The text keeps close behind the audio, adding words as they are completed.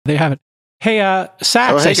They have it. Hey,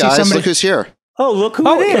 Sachs, Oh, hey I see guys, somebody. look who's here. Oh, look who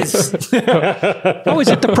it is. Oh, is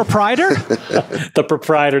it the proprietor? The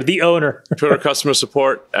proprietor, the owner. Twitter customer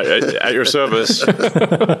support at your service.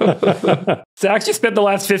 Zach, you spent the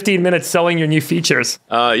last 15 minutes selling your new features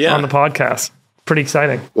Yeah. on the podcast. Pretty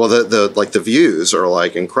exciting. Well, the views are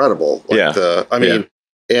like incredible. Like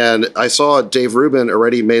and I saw Dave Rubin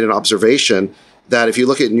already made an observation that if you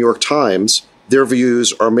look at New York Times, their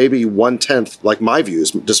views are maybe 1/10 like my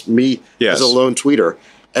views, just me as a lone tweeter.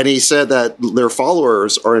 And he said that their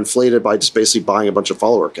followers are inflated by just basically buying a bunch of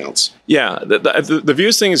follower accounts. Yeah, the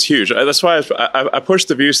views thing is huge. That's why I pushed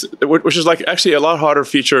the views, which is like actually a lot harder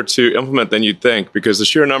feature to implement than you'd think, because the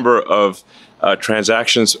sheer number of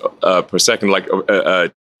transactions per second,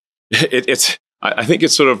 I think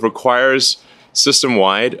it sort of requires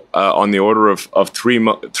system-wide on the order of 3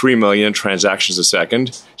 million transactions a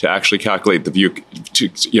second to actually calculate the view,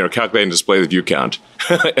 calculate and display the view count,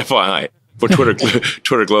 FYI. For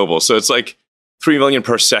Twitter Global. So it's like 3 million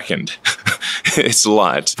per second. It's a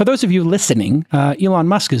lot. For those of you listening, Elon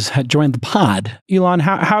Musk has joined the pod. Elon,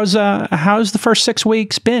 how's the first 6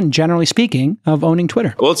 weeks been, generally speaking, of owning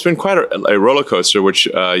Twitter? Well, it's been quite a roller coaster, which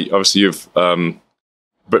obviously you've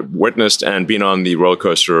witnessed and been on the roller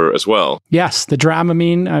coaster as well. Yes, the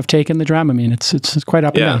Dramamine. I've taken the Dramamine. It's quite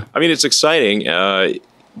up and down. I mean, it's exciting,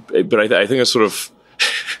 but I think it sort of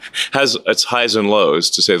has its highs and lows,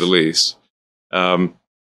 to say the least.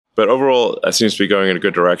 But overall, it seems to be going in a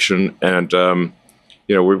good direction, and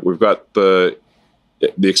we've got the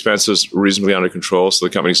expenses reasonably under control, so the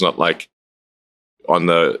company's not like in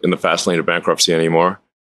the fast lane of bankruptcy anymore.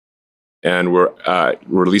 And we're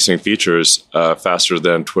releasing features faster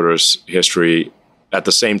than Twitter's history, at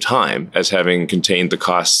the same time as having contained the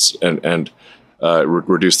costs and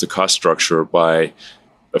reduced the cost structure by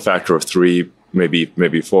a factor of 3,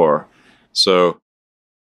 maybe 4. So.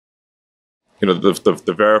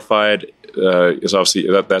 The verified is obviously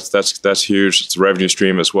that's huge. It's a revenue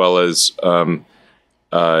stream as well as a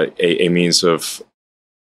means of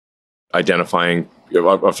identifying,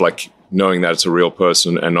 of like knowing that it's a real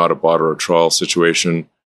person and not a bot or a troll situation.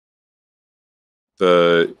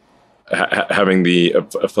 Having the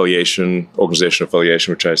organization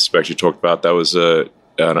affiliation, which I suspect you talked about, that was an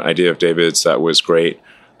idea of David's that was great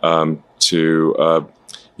to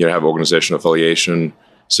have organizational affiliation.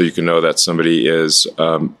 So you can know that somebody is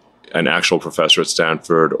an actual professor at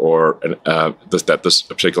Stanford, or that this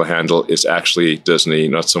particular handle is actually Disney,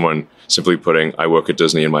 not someone simply putting "I work at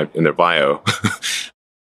Disney" in their bio.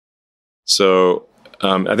 So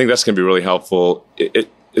I think that's going to be really helpful.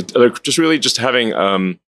 Just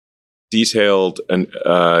having detailed and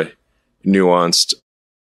nuanced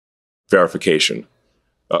verification.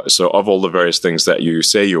 So of all the various things that you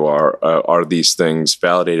say you are these things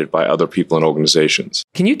validated by other people and organizations?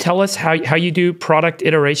 Can you tell us how you do product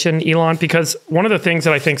iteration, Elon? Because one of the things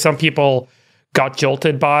that I think some people got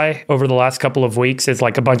jolted by over the last couple of weeks is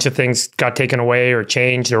like a bunch of things got taken away or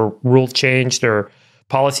changed or rules changed or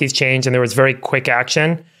policies changed, and there was very quick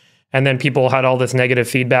action. And then people had all this negative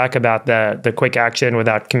feedback about the quick action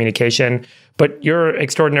without communication. But your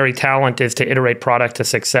extraordinary talent is to iterate product to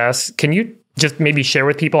success. Can you just maybe share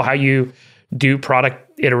with people how you do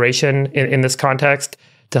product iteration in this context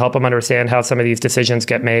to help them understand how some of these decisions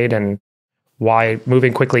get made and why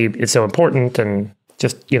moving quickly is so important, and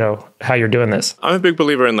just, how you're doing this? I'm a big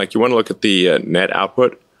believer in you want to look at the net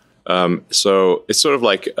output. So it's sort of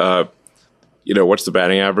like, what's the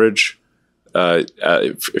batting average?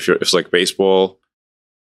 If it's like baseball,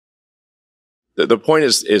 the point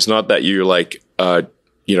is not that you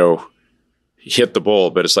hit the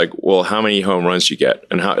ball, but it's like, well, how many home runs you get,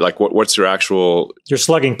 and how, what's your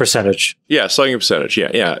slugging percentage? Yeah, slugging percentage.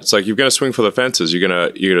 Yeah. It's like you're going to swing for the fences. You're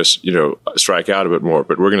gonna strike out a bit more,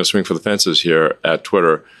 but we're going to swing for the fences here at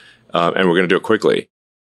Twitter, and we're going to do it quickly.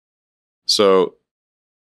 So,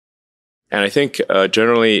 and I think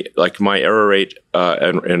generally, my error rate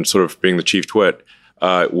and sort of being the chief twit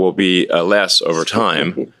will be less over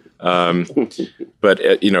time. But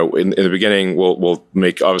in the beginning, we'll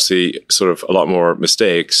make obviously sort of a lot more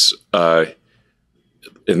mistakes.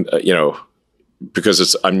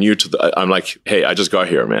 Because I'm new to I'm like, hey, I just got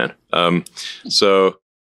here, man. So,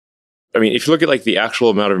 I mean, if you look at the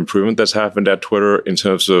actual amount of improvement that's happened at Twitter in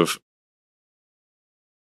terms of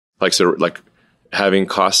having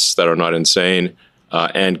costs that are not insane,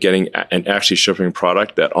 and getting and actually shipping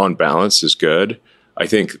product that on balance is good, I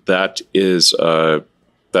think that is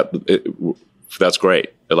that's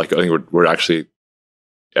great. I think we're actually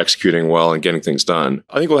executing well and getting things done.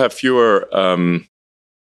 I think we'll have fewer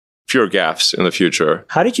fewer gaffes in the future.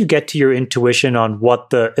 How did you get to your intuition on what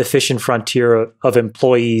the efficient frontier of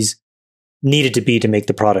employees needed to be to make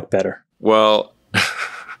the product better? Well,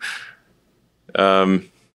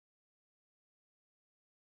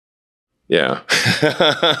 yeah.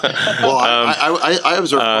 Well, I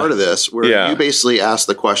observed part of this where you basically ask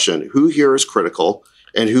the question, who here is critical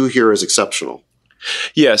and who here is exceptional?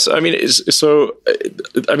 Yes. I mean,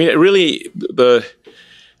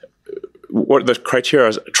 what the criteria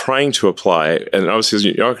is trying to apply, and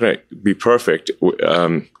obviously you're not going to be perfect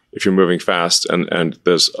if you're moving fast, and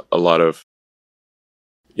there's a lot of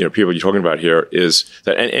people you're talking about here, is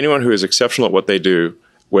that anyone who is exceptional at what they do,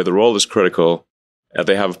 where the role is critical,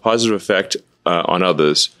 they have a positive effect on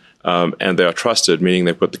others, and they are trusted, meaning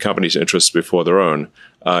they put the company's interests before their own,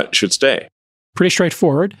 should stay. Pretty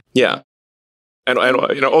straightforward. Yeah, and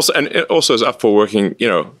also is up for working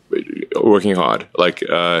hard. Like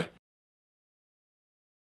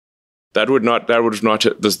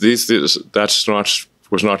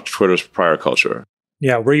was not Twitter's prior culture.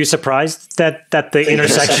 Yeah, were you surprised that the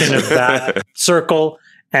intersection of that circle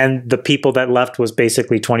and the people that left was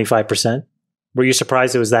basically 25%? Were you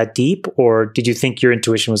surprised it was that deep, or did you think your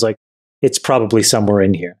intuition was like, it's probably somewhere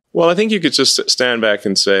in here? Well, I think you could just stand back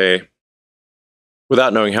and say,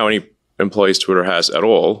 without knowing how many employees Twitter has at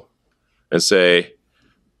all, and say,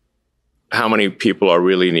 how many people are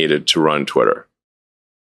really needed to run Twitter?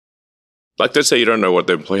 Like, let's say you don't know what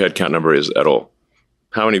the employee headcount number is at all.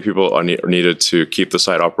 How many people are needed to keep the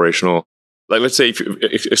site operational? Like, let's say,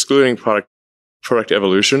 if excluding product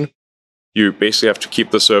evolution, you basically have to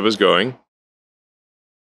keep the servers going,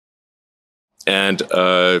 and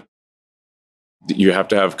you have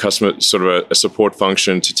to have customer sort of a support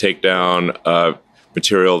function to take down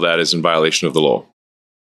material that is in violation of the law.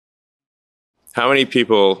 How many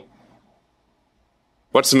people?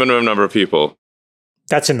 What's the minimum number of people?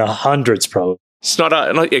 That's in the hundreds, probably. It's not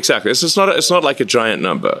exactly. It's not like a giant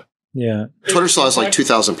number. Yeah. Twitter still has like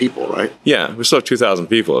 2,000 people, right? Yeah, we still have 2,000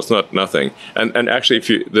 people. It's not nothing. And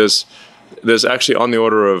actually, there's actually on the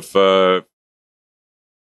order of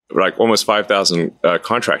like almost 5,000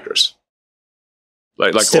 contractors.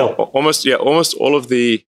 Like almost all of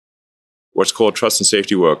the what's called trust and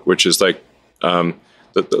safety work, which is like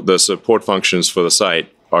the support functions for the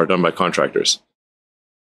site, are done by contractors.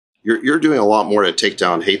 You're doing a lot more to take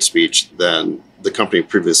down hate speech than the company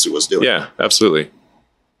previously was doing. Yeah, absolutely.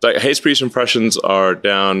 Like, hate speech impressions are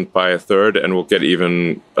down by a third, and will get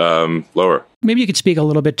even lower. Maybe you could speak a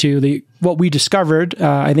little bit to what we discovered,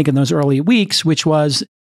 I think, in those early weeks, which was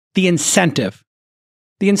the incentive.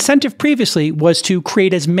 The incentive previously was to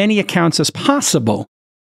create as many accounts as possible.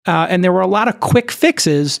 And there were a lot of quick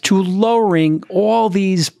fixes to lowering all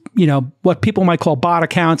these, what people might call bot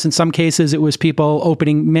accounts. In some cases, it was people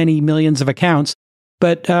opening many millions of accounts.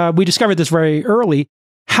 But we discovered this very early.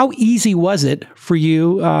 How easy was it for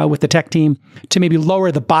you with the tech team to maybe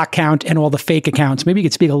lower the bot count and all the fake accounts? Maybe you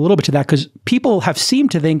could speak a little bit to that, because people have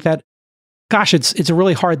seemed to think that, gosh, it's a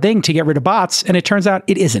really hard thing to get rid of bots, and it turns out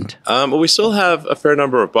it isn't. Well, we still have a fair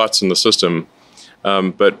number of bots in the system,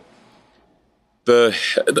 but I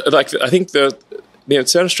think the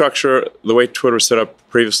incentive structure, the way Twitter was set up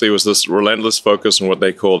previously, was this relentless focus on what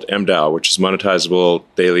they called MDAU, which is monetizable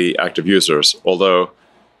daily active users. Although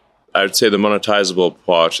I would say the monetizable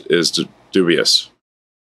part is dubious.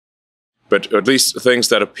 But at least things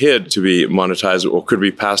that appeared to be monetizable or could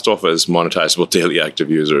be passed off as monetizable daily active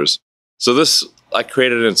users. So this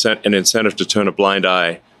created an incentive to turn a blind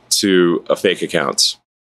eye to fake accounts.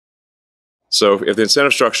 So if the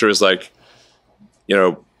incentive structure is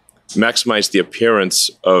maximize the appearance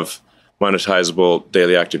of monetizable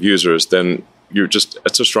daily active users, then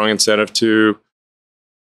it's a strong incentive to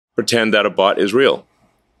pretend that a bot is real.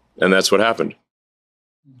 And that's what happened.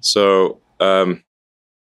 So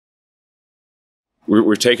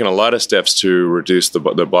we've taken a lot of steps to reduce the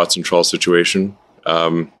bots and trolls situation.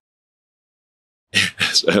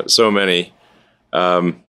 So many.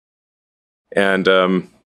 And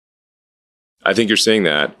I think you're seeing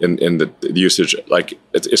that in the usage. Like,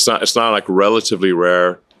 it's not like relatively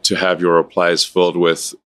rare to have your replies filled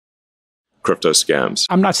with crypto scams.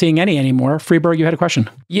 I'm not seeing any anymore. Freeberg, you had a question.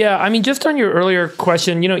 Yeah, I mean, just on your earlier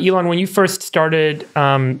question, Elon, when you first started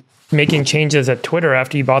making changes at Twitter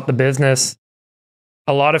after you bought the business,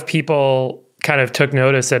 a lot of people kind of took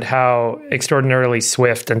notice at how extraordinarily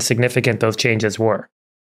swift and significant those changes were.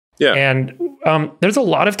 Yeah. And there's a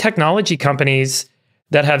lot of technology companies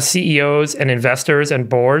that have CEOs and investors and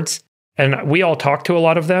boards, and we all talk to a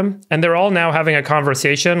lot of them, and they're all now having a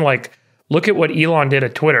conversation like, look at what Elon did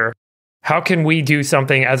at Twitter. How can we do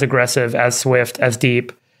something as aggressive, as swift, as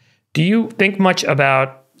deep? Do you think much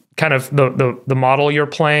about kind of the model you're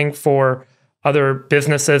playing for other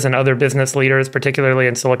businesses and other business leaders, particularly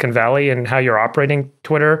in Silicon Valley, and how you're operating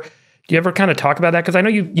Twitter. Do you ever kind of talk about that? Because I know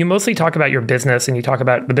you mostly talk about your business and you talk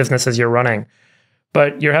about the businesses you're running,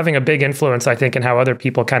 but you're having a big influence, I think, in how other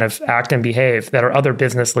people kind of act and behave that are other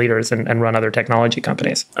business leaders and run other technology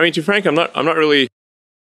companies. I mean, to be frank, I'm not really,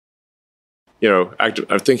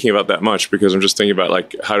 I'm thinking about that much, because I'm just thinking about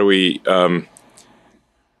like, how do we, I'm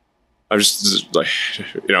just like,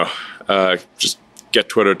 just get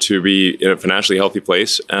Twitter to be in a financially healthy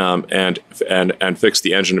place, and fix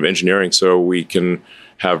the engine of engineering so we can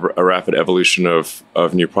have a rapid evolution of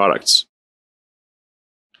new products.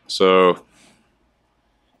 So,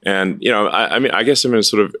 and I mean, I guess I'm in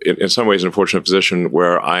sort of in some ways an unfortunate position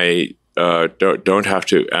where I don't have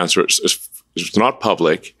to answer it. It's not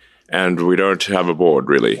public, and we don't have a board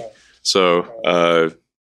really. So,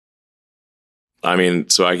 I mean,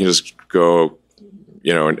 so I can just go,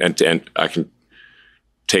 and I can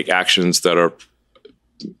take actions that are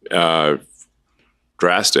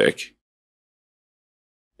drastic,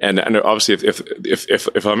 and obviously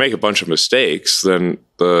if I make a bunch of mistakes, then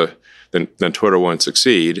Twitter won't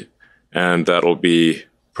succeed, and that'll be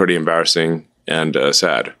pretty embarrassing and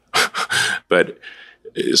sad. But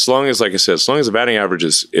as long as, like I said, as long as the batting average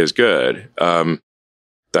is good, that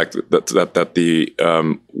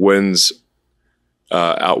the wins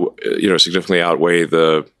significantly outweigh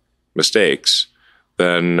the mistakes,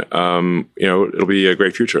 then it'll be a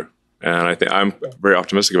great future. And I think I'm very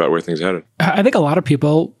optimistic about where things are headed. I think a lot of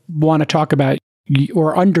people want to talk about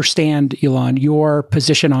or understand, Elon, your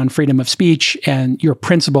position on freedom of speech and your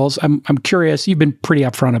principles. I'm curious. You've been pretty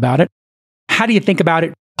upfront about it. How do you think about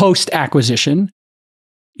it post-acquisition?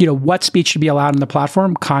 What speech should be allowed on the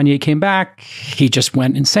platform? Kanye came back. He just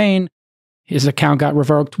went insane. His account got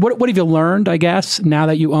revoked. What have you learned, I guess, now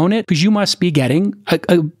that you own it? Because you must be getting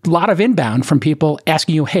a lot of inbound from people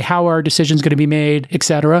asking you, hey, how are decisions going to be made, et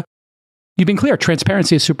cetera. You've been clear.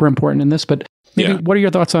 Transparency is super important in this, but maybe what are your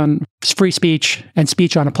thoughts on free speech and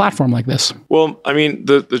speech on a platform like this? Well, I mean,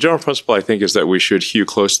 the general principle, I think, is that we should hew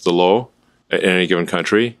close to the law in any given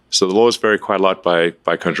country. So the laws vary quite a lot by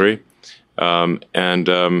country. So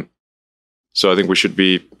I think we should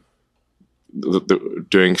be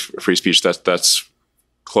doing free speech that's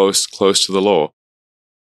close to the law,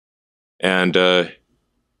 and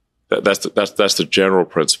that's the general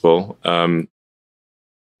principle.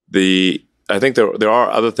 I think there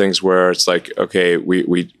are other things where it's like, okay,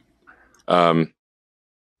 we like,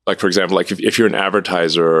 for example, like if you're an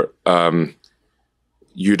advertiser,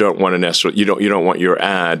 you don't want to necessarily you don't want your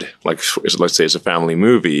ad, like let's say it's a family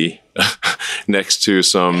movie, next to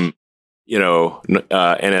some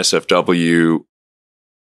NSFW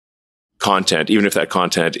content, even if that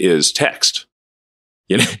content is text.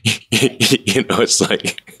 It's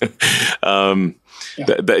like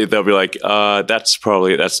they'll be like, that's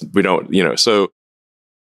we don't, so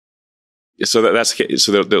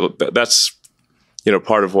that's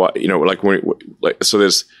part of what so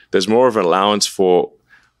there's more of an allowance for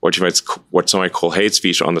what some might call hate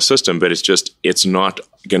speech on the system, but it's not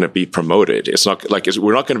going to be promoted. It's not like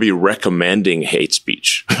we're not going to be recommending hate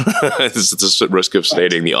speech. It's just at risk of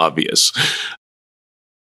stating the obvious.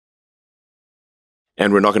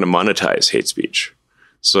 And we're not going to monetize hate speech.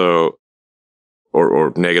 So,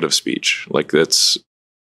 or negative speech. Like that's,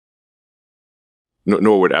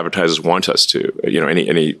 nor would advertisers want us to, I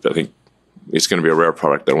think it's going to be a rare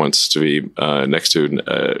product that wants to be next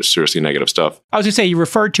to seriously negative stuff. I was going to say, you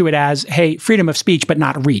referred to it as, hey, freedom of speech, but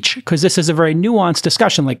not reach, because this is a very nuanced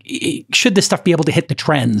discussion. Like, should this stuff be able to hit the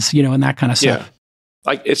trends, and that kind of stuff? Yeah.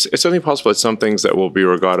 Like it's certainly possible that some things that will be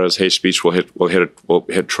regarded as hate speech will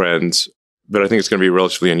hit trends, but I think it's going to be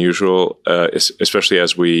relatively unusual, especially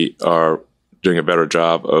as we are doing a better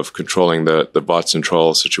job of controlling the bots and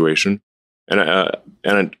trolls situation. And I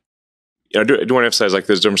do want to emphasize, like,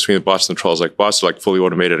 there's a difference between the bots and the trolls. Like, bots are like fully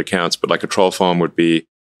automated accounts, but like a troll farm would be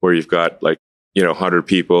where you've got 100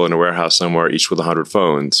 people in a warehouse somewhere, each with 100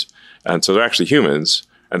 phones, and so they're actually humans,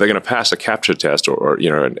 and they're going to pass a captcha test, or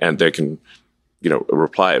and they can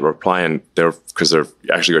reply and they're, because they're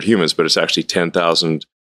actually got humans, but it's actually 10,000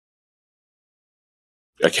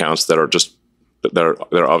 accounts that are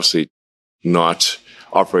obviously not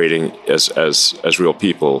operating as real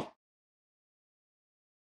people.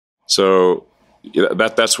 So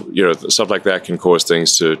that's stuff like that can cause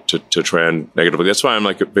things to trend negatively. That's why I'm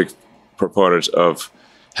like a big proponent of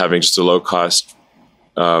having just a low cost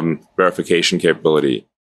verification capability.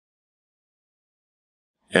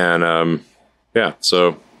 And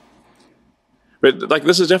so, but like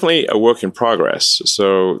this is definitely a work in progress.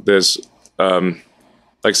 So there's like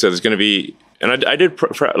I said, there's going to be And I did,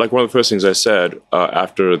 like, one of the first things I said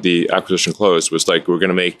after the acquisition closed was, like, we're going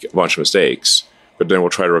to make a bunch of mistakes, but then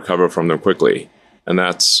we'll try to recover from them quickly. And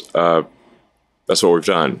that's what we've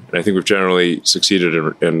done. And I think we've generally succeeded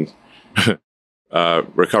in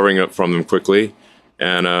recovering from them quickly.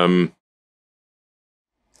 And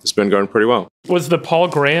it's been going pretty well. Was the Paul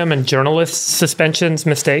Graham and journalist suspensions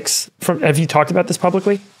mistakes? Have you talked about this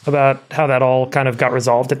publicly, about how that all kind of got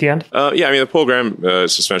resolved at the end? Yeah, I mean, the Paul Graham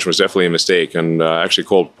suspension was definitely a mistake, and I actually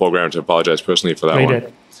called Paul Graham to apologize personally for that one.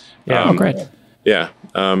 Did. Yeah. Great. Yeah.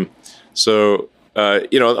 So,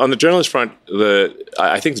 on the journalist front,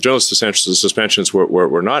 I think the journalist suspensions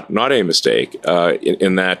were not a mistake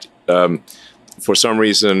in that for some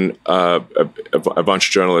reason a bunch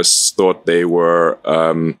of journalists thought they were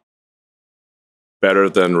better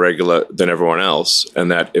than everyone else,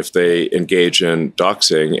 and that if they engage in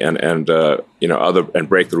doxing and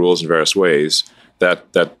break the rules in various ways, that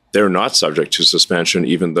they're not subject to suspension,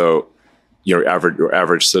 even though your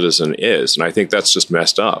average citizen is. And I think that's just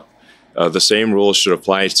messed up. The same rules should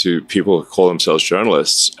apply to people who call themselves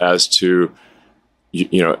journalists as to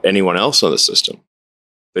anyone else on the system.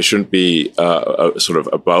 They shouldn't be sort of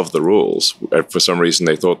above the rules. For some reason,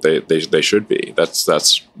 they thought they should be.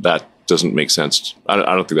 That doesn't make sense. I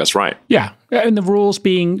don't think that's right. Yeah, and the rules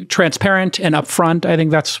being transparent and upfront, I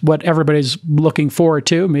think that's what everybody's looking forward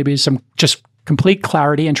to. Maybe some just complete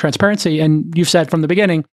clarity and transparency. And you've said from the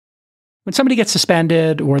beginning, when somebody gets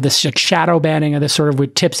suspended or this shadow banning or this sort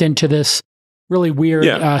of tips into this really weird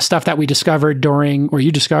stuff that we discovered or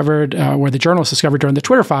the journalists discovered during the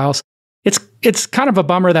Twitter files, it's kind of a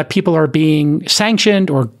bummer that people are being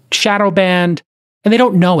sanctioned or shadow banned and they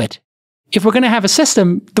don't know it. If we're going to have a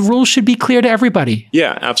system, the rules should be clear to everybody.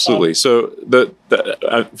 Yeah, absolutely. So the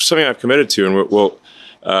something I've committed to, and we'll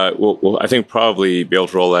I think probably be able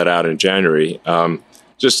to roll that out in January.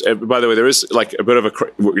 Just by the way, there is like a bit of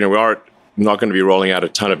we are not going to be rolling out a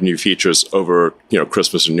ton of new features over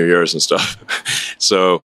Christmas and New Year's and stuff.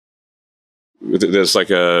 So there's like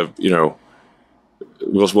the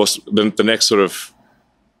next sort of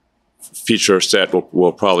feature set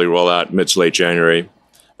will probably roll out mid to late January,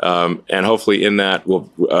 and hopefully in that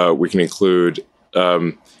we can include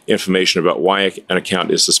information about why an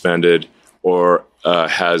account is suspended or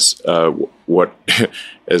has what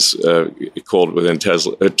is called within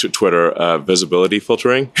Twitter visibility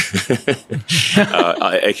filtering,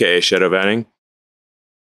 aka shadow banning.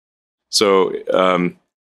 So,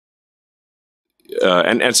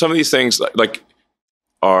 and some of these things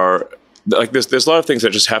are like there's a lot of things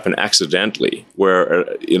that just happen accidentally, where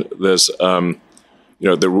there's the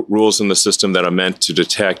rules in the system that are meant to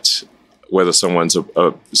detect whether someone's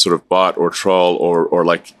a sort of bot or troll or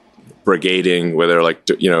like brigading, where they're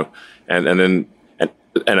and then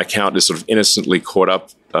an account is sort of innocently caught up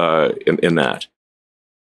in that.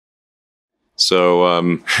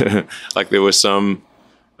 So like there were some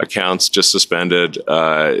accounts just suspended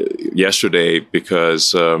yesterday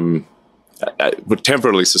because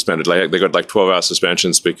temporarily suspended. Like they got 12-hour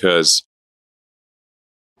suspensions because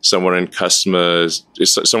someone in trust and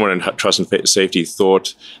safety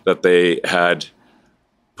thought that they had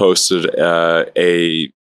posted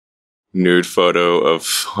a nude photo of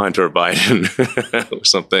Hunter Biden or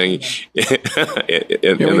something.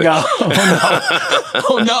 Here we go.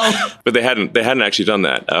 Oh no! But they hadn't actually done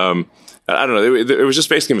that. I don't know. It was just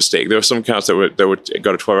basically a mistake. There were some accounts that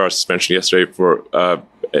got a 12-hour suspension yesterday for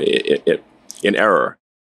in error,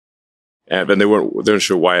 but they weren't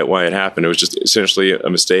sure why it happened. It was just essentially a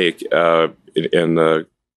mistake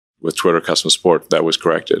with Twitter customer support that was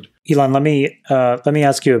corrected. Elon, let me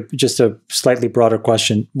ask you just a slightly broader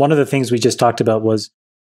question. One of the things we just talked about was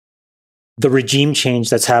the regime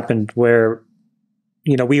change that's happened, where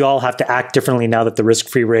we all have to act differently now that the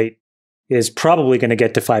risk-free rate is probably going to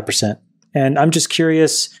get to 5%. And I'm just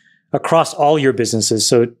curious, across all your businesses,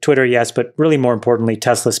 so Twitter, yes, but really more importantly,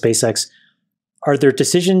 Tesla, SpaceX, are there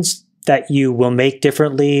decisions that you will make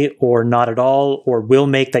differently or not at all, or will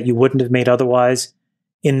make that you wouldn't have made otherwise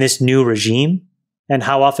in this new regime? And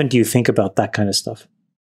how often do you think about that kind of stuff?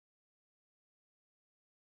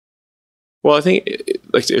 Well, I think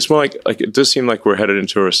it's more like it does seem like we're headed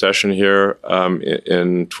into a recession here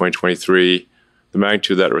in 2023. The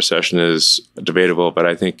magnitude of that recession is debatable, but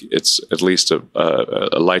I think it's at least a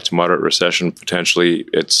light to moderate recession. Potentially,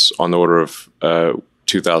 it's on the order of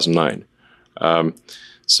 2009.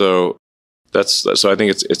 So I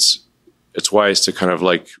think it's wise to kind of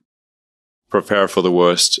like prepare for the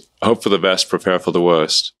worst, hope for the best, prepare for the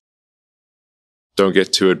worst. Don't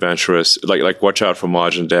get too adventurous. Like watch out for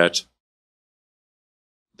margin debt.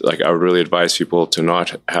 Like I would really advise people to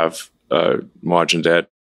not have margin debt.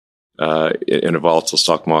 in a volatile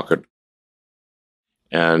stock market.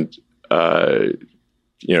 And,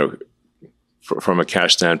 from a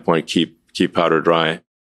cash standpoint, keep powder dry.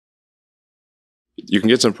 You can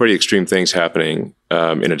get some pretty extreme things happening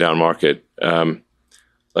in a down market.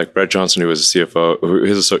 Like Brett Johnson, who was a CFO, who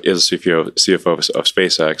is a CFO of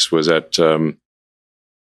SpaceX, was at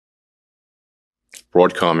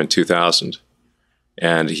Broadcom in 2000.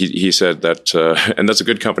 And he said that, and that's a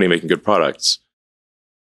good company making good products.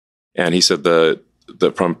 And he said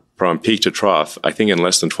from peak to trough, I think in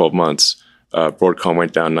less than 12 months, Broadcom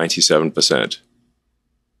went down 97%.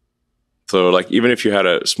 So, like, even if you had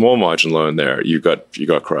a small margin loan there, you got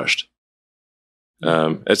crushed.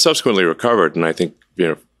 It subsequently recovered, and I think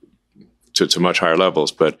to much higher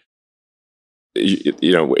levels. But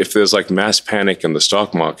if there's like mass panic in the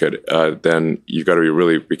stock market, then you've got to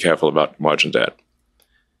really be careful about margin debt.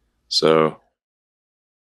 So,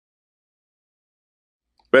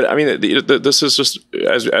 but I mean, this is just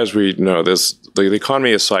as we know, the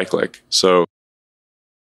economy is cyclic. So,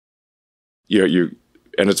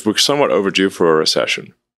 and we're somewhat overdue for a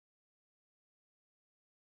recession.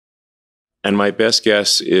 And my best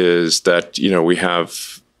guess is that we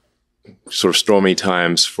have sort of stormy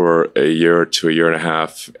times for a year to a year and a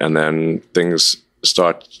half, and then things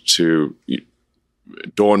start to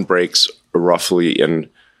dawn breaks roughly in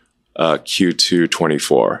Q2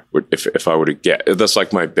 24. If I were to get, that's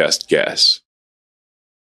like my best guess.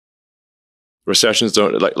 Recessions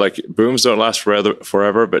don't like booms don't last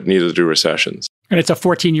forever, but neither do recessions. And it's a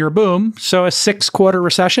 14-year boom, so a 6-quarter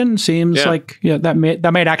recession seems like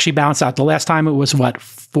that might actually balance out. The last time it was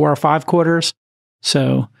 4 or 5 quarters,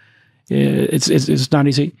 so it's not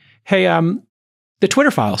easy. Hey, the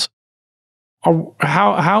Twitter files.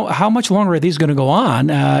 How much longer are these going to go on?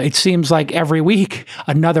 It seems like every week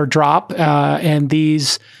another drop, and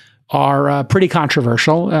these are pretty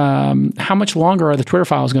controversial. How much longer are the Twitter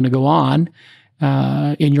files going to go on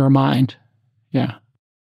in your mind? Yeah.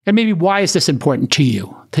 And maybe why is this important to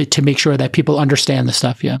you to make sure that people understand the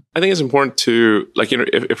stuff? Yeah. I think it's important to,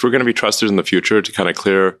 if we're going to be trusted in the future, to kind of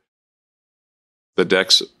clear the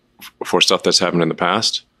decks for stuff that's happened in the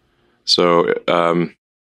past. So, to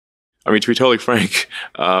be totally frank,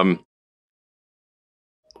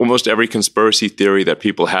 almost every conspiracy theory that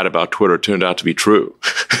people had about Twitter turned out to be true.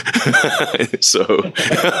 So,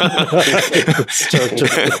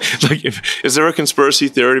 is there a conspiracy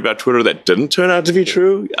theory about Twitter that didn't turn out to be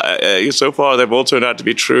true? So far, they've all turned out to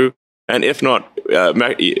be true. And if not,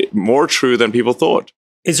 more true than people thought.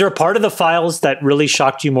 Is there a part of the files that really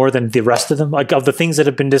shocked you more than the rest of them? Like, of the things that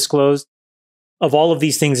have been disclosed, of all of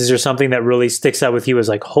these things, is there something that really sticks out with you as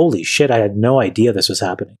like, holy shit, I had no idea this was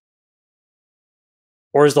happening?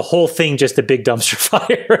 Or is the whole thing just a big dumpster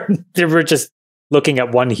fire? They were just looking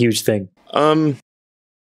at one huge thing. Like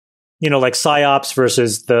PSYOPs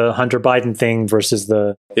versus the Hunter Biden thing versus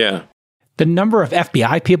the... Yeah. The number of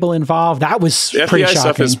FBI people involved, that was pretty shocking. FBI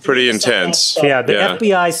stuff is pretty intense. Yeah, the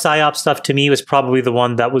FBI PSYOP stuff to me was probably the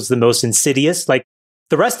one that was the most insidious. Like,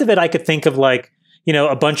 the rest of it I could think of like,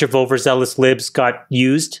 a bunch of overzealous libs got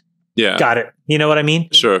used. Yeah. Got it. You know what I mean?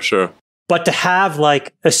 Sure. But to have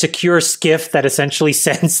like a secure SCIF that essentially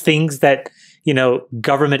sends things that,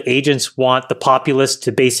 government agents want the populace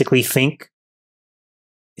to basically think,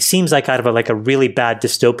 it seems like out of a really bad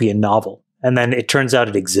dystopian novel. And then it turns out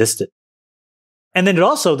it existed. And then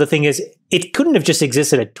the thing is, it couldn't have just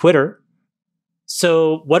existed at Twitter.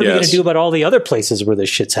 So what are we going to do about all the other places where this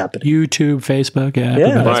shit's happening? YouTube, Facebook,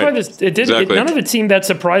 yeah. That's why none of it seemed that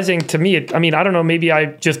surprising to me. I don't know, maybe I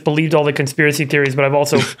just believed all the conspiracy theories, but I've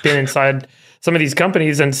also been inside some of these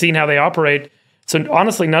companies and seen how they operate. So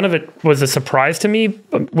honestly, none of it was a surprise to me.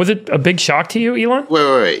 Was it a big shock to you, Elon?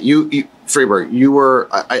 Wait. You Friedberg, you were,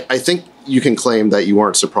 I think you can claim that you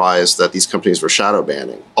weren't surprised that these companies were shadow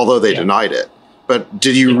banning, although they denied it. But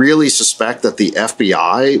did you really suspect that the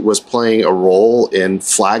FBI was playing a role in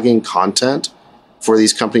flagging content for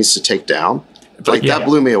these companies to take down? That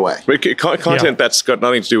blew me away. Content that's got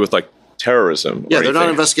nothing to do with terrorism. Yeah, they're not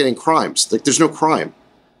investigating crimes. There's no crime.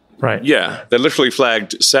 Right. Yeah, they literally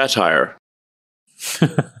flagged satire.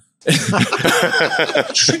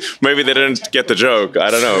 Maybe they didn't get the joke.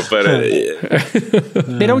 I don't know, but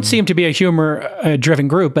they don't seem to be a humor-driven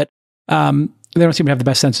group, but they don't seem to have the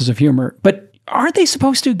best senses of humor. But aren't they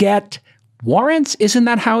supposed to get warrants? Isn't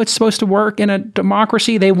that how it's supposed to work in a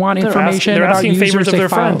democracy? They want information they're about asking users favors of their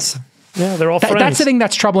friends. Yeah, they're all friends. That's the thing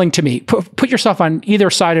that's troubling to me. Put yourself on either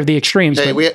side of the extremes. Hey, we